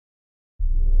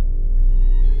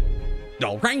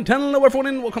Alright, hello everyone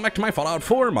and welcome back to my Fallout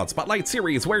 4 Mod Spotlight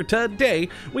series, where today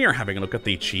we are having a look at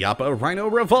the Chiappa Rhino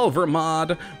Revolver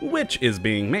mod, which is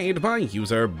being made by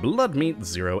user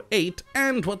Bloodmeat08,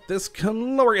 and what this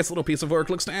glorious little piece of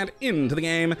work looks to add into the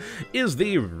game is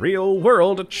the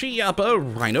real-world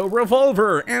Chiappa Rhino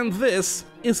Revolver, and this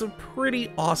is a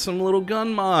pretty awesome little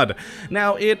gun mod.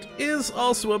 Now, it is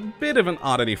also a bit of an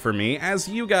oddity for me. As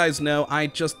you guys know,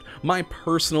 my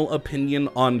personal opinion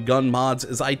on gun mods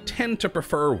is I tend to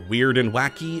prefer weird and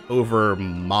wacky over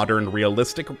modern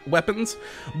realistic weapons,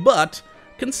 but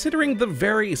considering the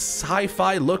very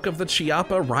sci-fi look of the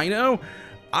Chiappa Rhino,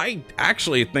 I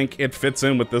actually think it fits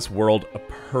in with this world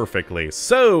perfectly.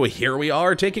 So here we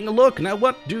are taking a look. Now,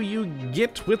 what do you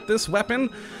get with this weapon?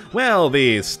 Well,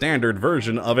 the standard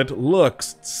version of it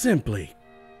looks simply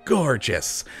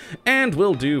gorgeous, and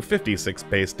will do 56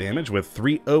 base damage with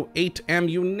 308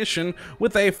 ammunition,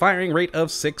 with a firing rate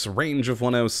of 6, range of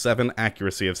 107,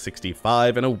 accuracy of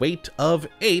 65, and a weight of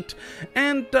 8,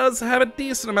 and does have a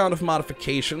decent amount of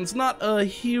modifications, not a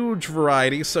huge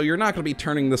variety, so you're not going to be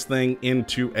turning this thing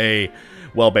into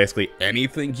well, basically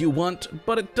anything you want,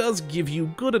 but it does give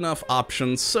you good enough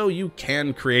options so you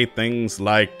can create things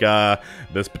like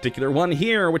this particular one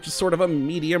here, which is sort of a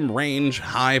medium-range,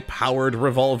 high-powered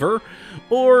revolver,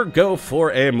 or go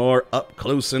for a more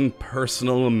up-close and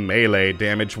personal melee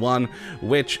damage one,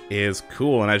 which is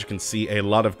cool, and as you can see, a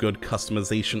lot of good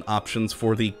customization options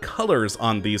for the colors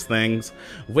on these things,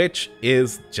 which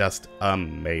is just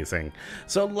amazing.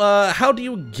 So, how do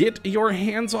you get your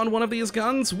hands on one of these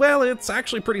guns? Well, it's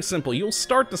actually pretty simple. You'll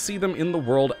start to see them in the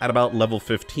world at about level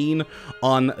 15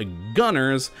 on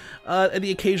gunners,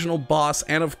 the occasional boss,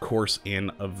 and of course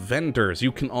in vendors.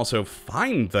 You can also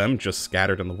find them just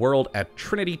scattered in the world at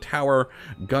Trinity Tower,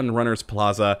 Gunrunners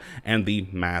Plaza, and the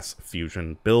Mass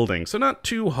Fusion Building. So not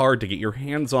too hard to get your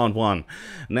hands on one.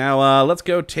 Now let's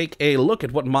go take a look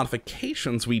at what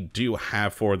modifications we do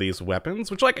have for these weapons,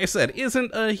 which, like I said,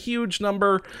 isn't a huge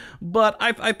number, but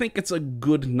I think it's a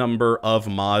good number of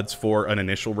mods for an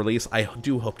initial release. I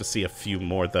do hope to see a few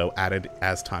more, though, added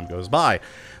as time goes by.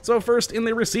 So first, in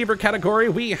the receiver category,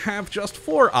 we have just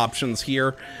 4 options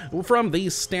here, from the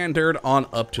standard on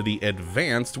up to the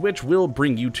advanced, which will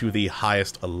bring you to the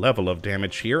highest level of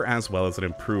damage here, as well as an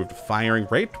improved firing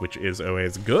rate, which is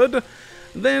always good.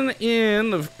 Then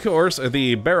in, of course,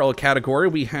 the barrel category,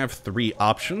 we have 3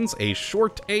 options: a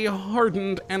short, a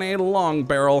hardened, and a long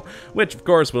barrel, which of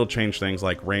course will change things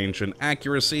like range and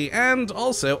accuracy, and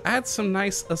also add some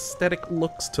nice aesthetic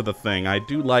looks to the thing. I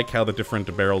do like how the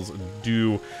different barrels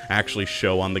do actually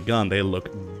show on the gun. They look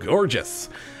gorgeous.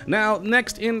 Now,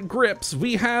 next in grips,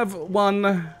 we have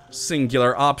one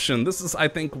singular option. This is, I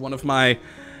think, one of my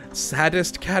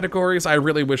saddest categories. I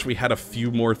really wish we had a few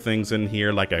more things in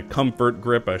here, like a comfort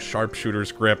grip, a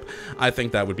sharpshooter's grip. I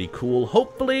think that would be cool.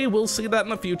 Hopefully we'll see that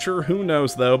in the future. Who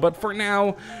knows though, but for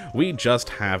now we just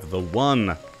have the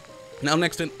one. Now,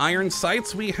 next in iron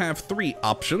sights, we have 3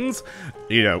 options.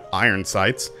 You know, iron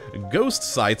sights, ghost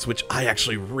sights, which I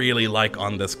actually really like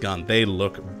on this gun. They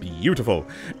look beautiful.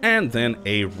 And then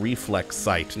a reflex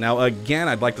sight. Now, again,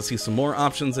 I'd like to see some more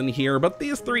options in here, but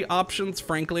these 3 options,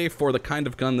 frankly, for the kind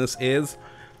of gun this is,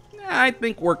 I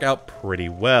think work out pretty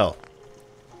well.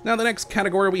 Now, the next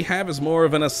category we have is more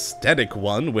of an aesthetic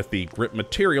one with the grip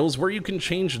materials, where you can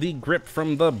change the grip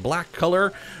from the black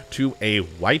color to a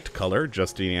white color,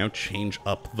 just to, you know, change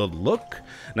up the look.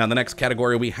 Now, the next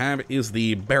category we have is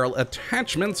the barrel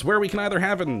attachments, where we can either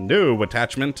have a no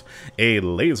attachment, a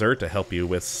laser to help you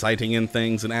with sighting in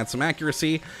things and add some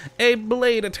accuracy, a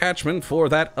blade attachment for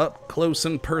that up close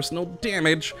and personal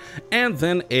damage, and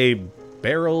then a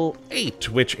Barrel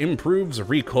 8, which improves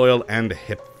recoil and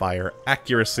hipfire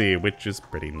accuracy, which is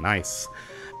pretty nice.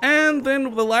 And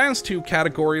then the last 2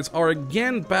 categories are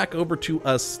again back over to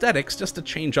aesthetics, just to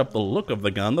change up the look of the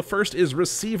gun. The first is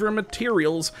receiver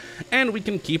materials, and we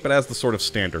can keep it as the sort of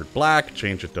standard black,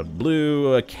 change it to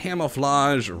blue,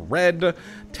 camouflage, red,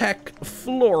 tech,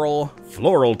 floral,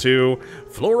 floral 2,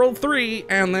 floral 3,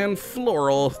 and then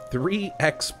floral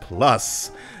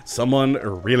 3X+. Someone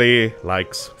really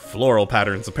likes floral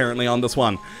patterns, apparently, on this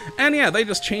one. And yeah, they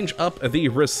just change up the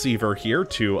receiver here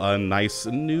to a nice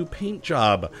new paint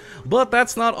job. But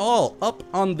that's not all. Up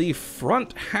on the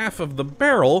front half of the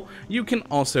barrel, you can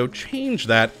also change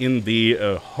that in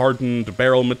the hardened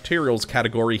barrel materials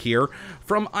category here,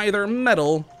 from either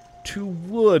metal to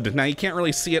wood. Now, you can't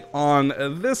really see it on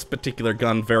this particular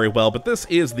gun very well, but this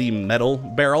is the metal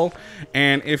barrel.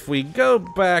 And if we go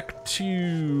back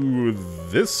to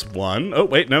this one, oh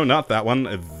wait, no, not that one,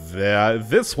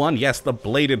 this one, yes, the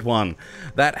bladed one,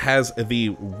 that has the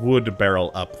wood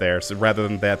barrel up there. So rather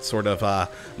than that sort of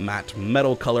matte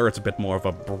metal color, it's a bit more of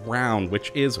a brown,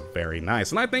 which is very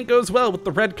nice. And I think goes well with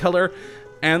the red color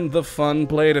and the fun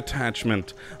blade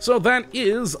attachment. So that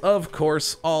is, of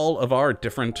course, all of our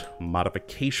different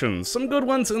modifications. Some good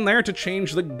ones in there to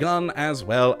change the gun as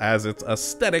well as its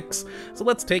aesthetics. So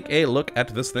let's take a look at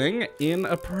this thing in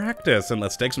a practice, and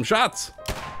let's take some shots.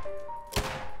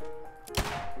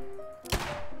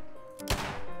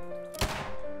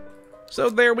 So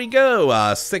there we go,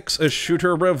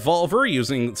 6-shooter revolver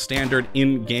using standard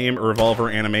in-game revolver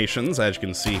animations, as you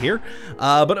can see here.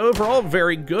 But overall,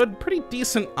 very good, pretty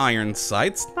decent iron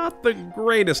sights. Not the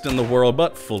greatest in the world,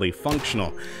 but fully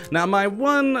functional. Now, my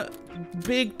one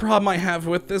big problem I have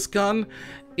with this gun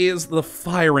is the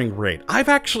firing rate. I've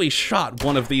actually shot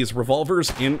one of these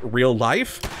revolvers in real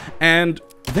life, and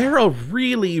they're a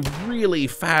really, really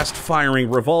fast firing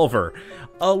revolver.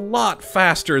 A lot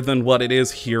faster than what it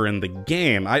is here in the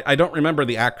game. I don't remember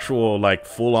the actual, like,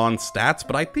 full-on stats,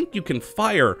 but I think you can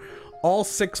fire all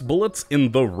 6 bullets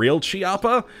in the real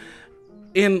Chiappa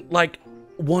in, like,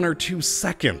 1 or 2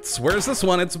 seconds. Whereas this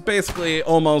one, it's basically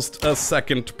almost a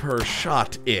second per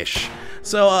shot-ish.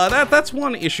 So that's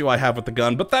one issue I have with the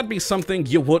gun, but that'd be something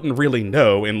you wouldn't really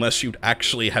know unless you'd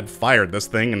actually had fired this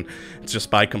thing, and it's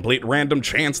just by complete random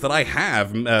chance that I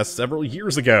have several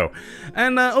years ago.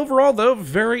 And overall, though,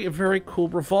 very, very cool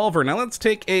revolver. Now let's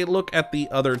take a look at the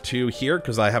other two here,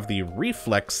 because I have the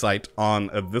reflex sight on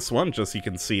this one, just so you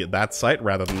can see that sight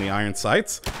rather than the iron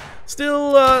sights.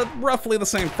 Still roughly the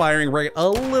same firing rate, a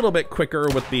little bit quicker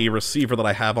with the receiver that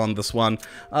I have on this one,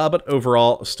 but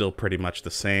overall still pretty much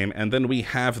the same. And then we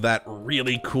have that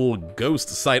really cool ghost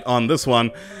sight on this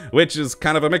one, which is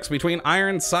kind of a mix between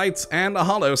iron sights and a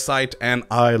hollow sight, and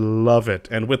I love it.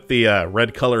 And with the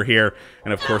red color here,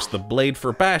 and of course the blade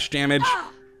for bash damage,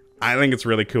 I think it's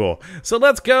really cool. So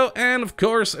let's go and, of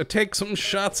course, take some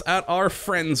shots at our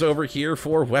friends over here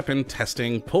for weapon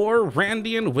testing. Poor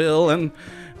Randy and Will and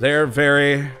their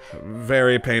very,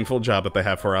 very painful job that they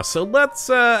have for us. So let's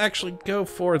actually go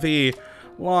for the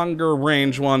longer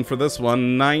range one for this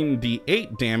one.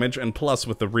 98 damage, and plus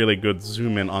with the really good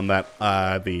zoom in on that,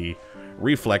 the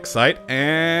reflex sight.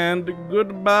 And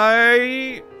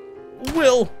goodbye,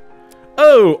 Will.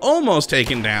 Oh, almost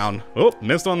taken down. Oh,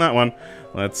 missed on that one.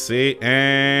 Let's see,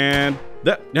 and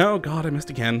no, God, I missed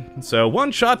again. So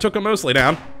one shot took him mostly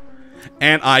down,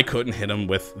 and I couldn't hit him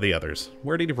with the others.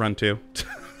 Where did he run to?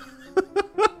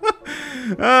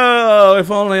 Oh,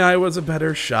 if only I was a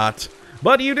better shot.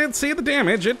 But you did see the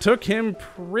damage. It took him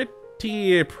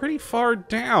pretty far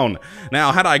down.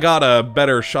 Now, had I got a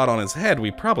better shot on his head,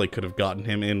 we probably could have gotten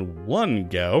him in one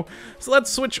go. So let's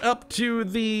switch up to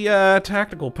the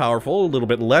tactical powerful, a little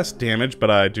bit less damage, but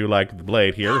I do like the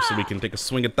blade here, so we can take a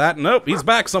swing at that. Nope, he's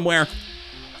back somewhere.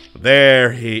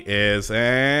 There he is,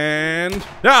 and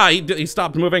he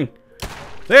stopped moving.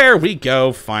 There we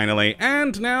go, finally.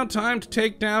 And now time to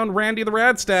take down Randy the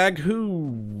Radstag,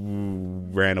 who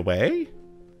ran away?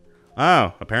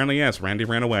 Oh, apparently yes, Randy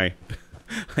ran away.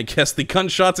 I guess the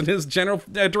gunshots in his general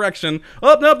direction.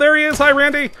 Oh, no, there he is. Hi,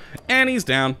 Randy. And he's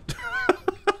down.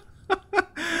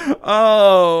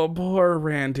 Oh, poor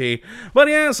Randy. But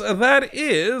yes, that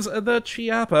is the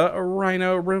Chiappa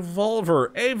Rhino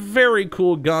Revolver. A very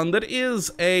cool gun that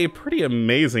is a pretty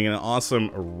amazing and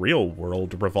awesome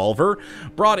real-world revolver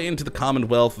brought into the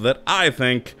Commonwealth that I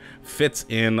think fits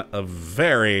in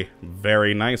very,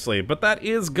 very nicely. But that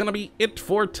is gonna be it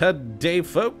for today,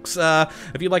 folks.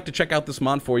 If you'd like to check out this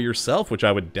mod for yourself, which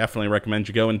I would definitely recommend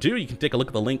you go and do, you can take a look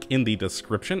at the link in the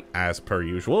description as per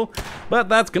usual. But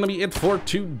that's gonna be it for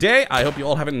today. I hope you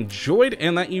all have enjoyed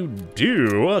and that you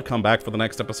do come back for the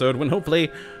next episode when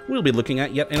hopefully we'll be looking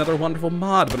at yet another wonderful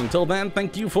mod. But until then,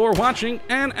 thank you for watching,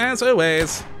 and as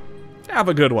always, have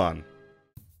a good one.